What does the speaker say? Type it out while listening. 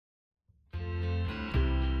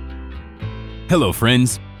Hello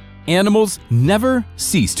friends! Animals never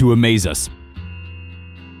cease to amaze us.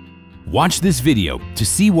 Watch this video to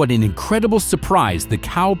see what an incredible surprise the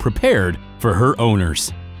cow prepared for her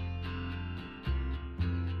owners.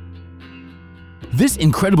 This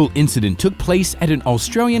incredible incident took place at an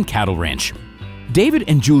Australian cattle ranch. David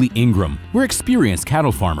and Julie Ingram were experienced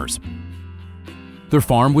cattle farmers. Their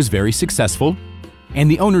farm was very successful, and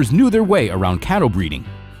the owners knew their way around cattle breeding.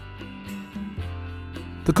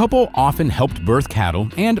 The couple often helped birth cattle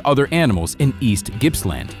and other animals in East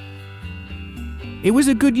Gippsland. It was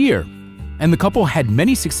a good year, and the couple had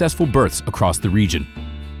many successful births across the region.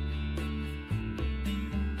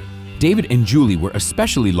 David and Julie were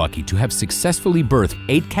especially lucky to have successfully birthed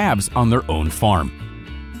 8 calves on their own farm.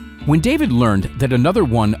 When David learned that another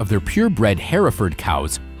one of their purebred Hereford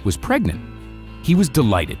cows was pregnant, he was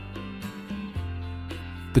delighted.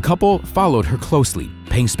 The couple followed her closely,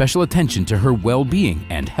 paying special attention to her well-being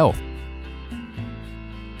and health.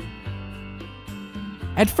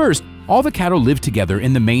 At first, all the cattle lived together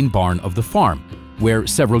in the main barn of the farm, where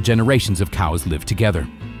several generations of cows lived together.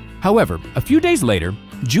 However, a few days later,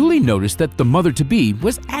 Julie noticed that the mother-to-be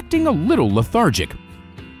was acting a little lethargic.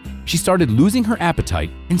 She started losing her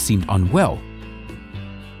appetite and seemed unwell.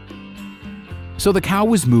 So the cow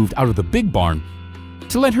was moved out of the big barn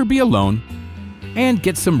to let her be alone and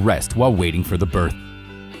get some rest while waiting for the birth.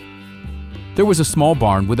 There was a small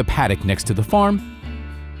barn with a paddock next to the farm,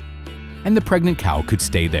 and the pregnant cow could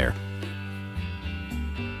stay there.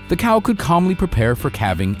 The cow could calmly prepare for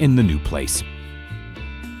calving in the new place.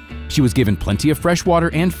 She was given plenty of fresh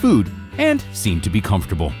water and food and seemed to be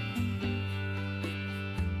comfortable.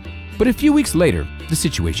 But a few weeks later, the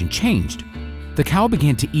situation changed. The cow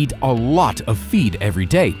began to eat a lot of feed every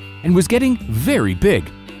day and was getting very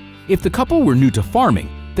big. If the couple were new to farming,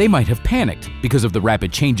 they might have panicked because of the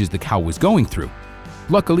rapid changes the cow was going through.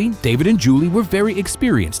 Luckily, David and Julie were very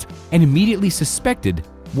experienced and immediately suspected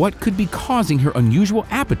what could be causing her unusual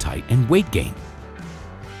appetite and weight gain.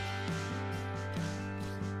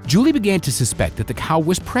 Julie began to suspect that the cow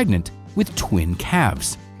was pregnant with twin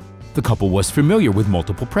calves. The couple was familiar with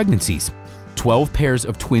multiple pregnancies. 12 pairs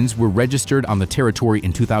of twins were registered on the territory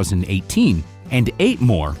in 2018 and 8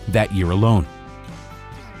 more that year alone.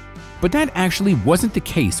 But that actually wasn't the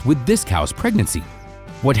case with this cow's pregnancy.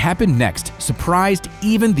 What happened next surprised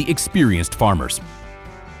even the experienced farmers.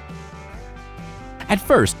 At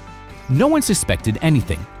first, no one suspected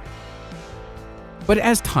anything. But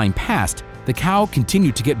as time passed, the cow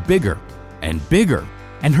continued to get bigger and bigger,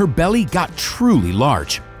 and her belly got truly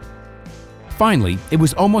large. Finally, it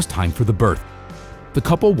was almost time for the birth. The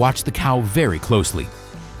couple watched the cow very closely.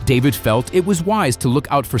 David felt it was wise to look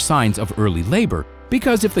out for signs of early labor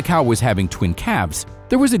because if the cow was having twin calves,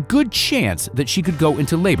 there was a good chance that she could go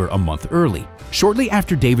into labor a month early. Shortly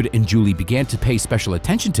after David and Julie began to pay special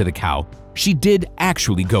attention to the cow, she did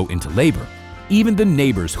actually go into labor. Even the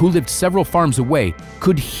neighbors who lived several farms away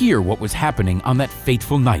could hear what was happening on that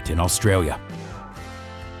fateful night in Australia.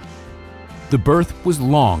 The birth was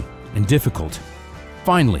long and difficult.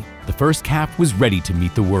 Finally, the first calf was ready to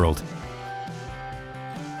meet the world.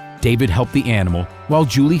 David helped the animal while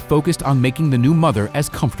Julie focused on making the new mother as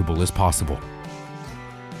comfortable as possible.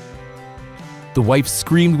 The wife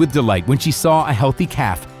screamed with delight when she saw a healthy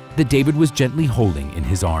calf that David was gently holding in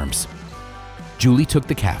his arms. Julie took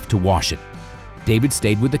the calf to wash it. David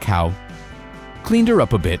stayed with the cow, cleaned her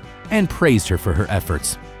up a bit, and praised her for her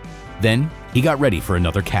efforts. Then he got ready for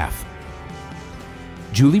another calf.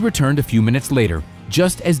 Julie returned a few minutes later,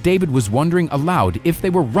 just as David was wondering aloud if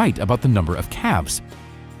they were right about the number of calves.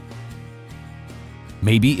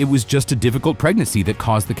 Maybe it was just a difficult pregnancy that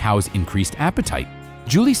caused the cow's increased appetite.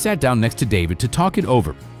 Julie sat down next to David to talk it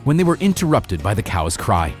over when they were interrupted by the cow's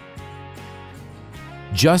cry.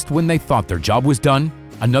 Just when they thought their job was done,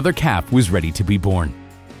 another calf was ready to be born.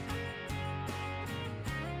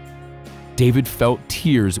 David felt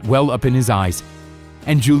tears well up in his eyes,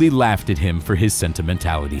 and Julie laughed at him for his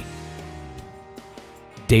sentimentality.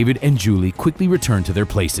 David and Julie quickly returned to their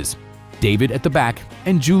places, David at the back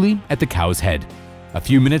and Julie at the cow's head. A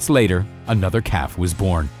few minutes later, another calf was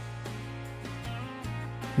born.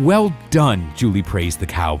 "Well done," Julie praised the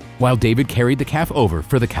cow, while David carried the calf over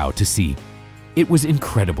for the cow to see. It was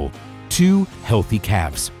incredible. 2 healthy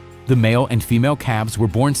calves. The male and female calves were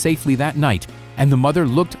born safely that night, and the mother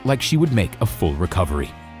looked like she would make a full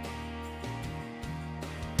recovery.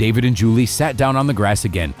 David and Julie sat down on the grass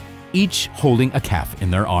again, each holding a calf in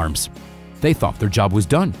their arms. They thought their job was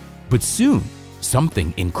done, but soon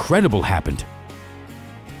something incredible happened.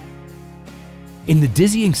 In the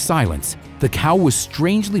dizzying silence, the cow was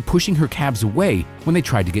strangely pushing her calves away when they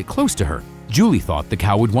tried to get close to her. Julie thought the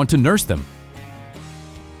cow would want to nurse them,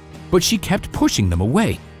 but she kept pushing them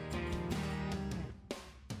away.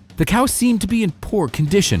 The cow seemed to be in poor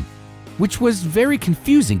condition, which was very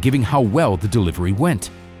confusing given how well the delivery went.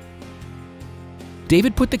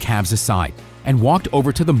 David put the calves aside and walked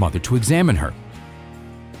over to the mother to examine her.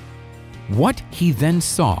 What he then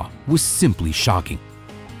saw was simply shocking.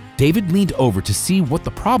 David leaned over to see what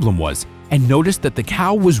the problem was and noticed that the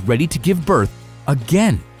cow was ready to give birth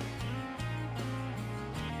again.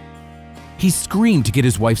 He screamed to get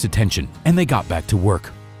his wife's attention, and they got back to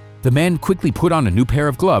work. The man quickly put on a new pair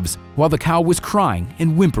of gloves while the cow was crying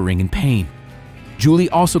and whimpering in pain. Julie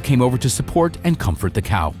also came over to support and comfort the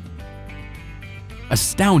cow.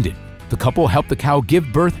 Astounded, the couple helped the cow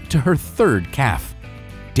give birth to her third calf.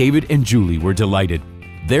 David and Julie were delighted.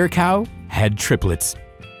 Their cow had triplets.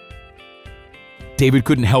 David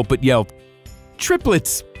couldn't help but yell,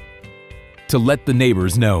 "Triplets!" to let the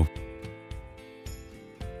neighbors know.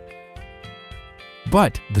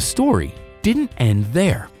 But the story didn't end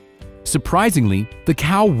there. Surprisingly, the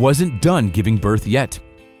cow wasn't done giving birth yet.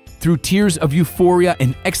 Through tears of euphoria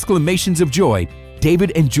and exclamations of joy,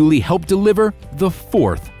 David and Julie helped deliver the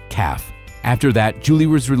fourth calf. After that, Julie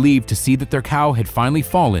was relieved to see that their cow had finally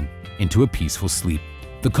fallen into a peaceful sleep.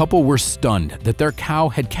 The couple were stunned that their cow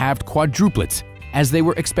had calved quadruplets, as they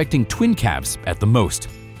were expecting twin calves at the most.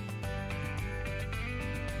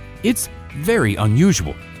 "It's very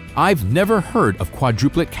unusual. I've never heard of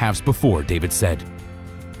quadruplet calves before," David said.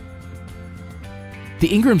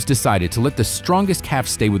 The Ingrams decided to let the strongest calf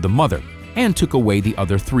stay with the mother and took away the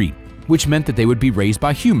other three, which meant that they would be raised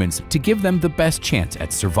by humans to give them the best chance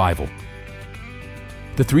at survival.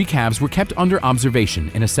 The three calves were kept under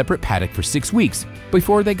observation in a separate paddock for 6 weeks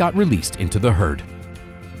before they got released into the herd.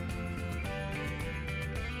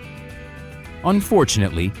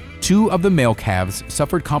 Unfortunately, 2 of the male calves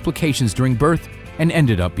suffered complications during birth and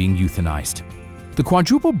ended up being euthanized. The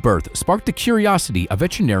quadruple birth sparked the curiosity of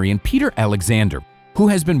veterinarian Peter Alexander, who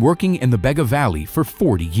has been working in the Bega Valley for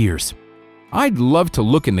 40 years. "I'd love to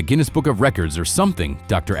look in the Guinness Book of Records or something,"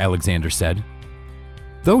 Dr. Alexander said.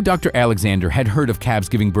 Though Dr. Alexander had heard of calves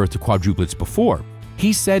giving birth to quadruplets before,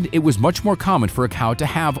 he said it was much more common for a cow to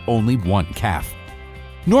have only 1 calf.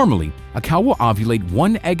 Normally, a cow will ovulate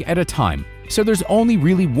 1 egg at a time, so there's only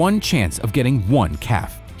really 1 chance of getting 1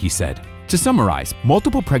 calf, he said. To summarize,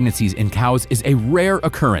 multiple pregnancies in cows is a rare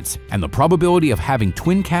occurrence, and the probability of having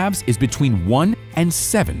twin calves is between 1 and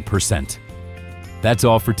 7%. That's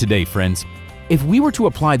all for today, friends. If we were to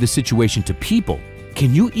apply this situation to people,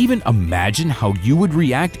 can you even imagine how you would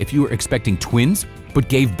react if you were expecting twins but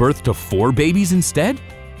gave birth to 4 babies instead?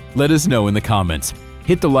 Let us know in the comments.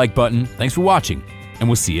 Hit the like button, thanks for watching, and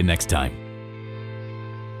we'll see you next time.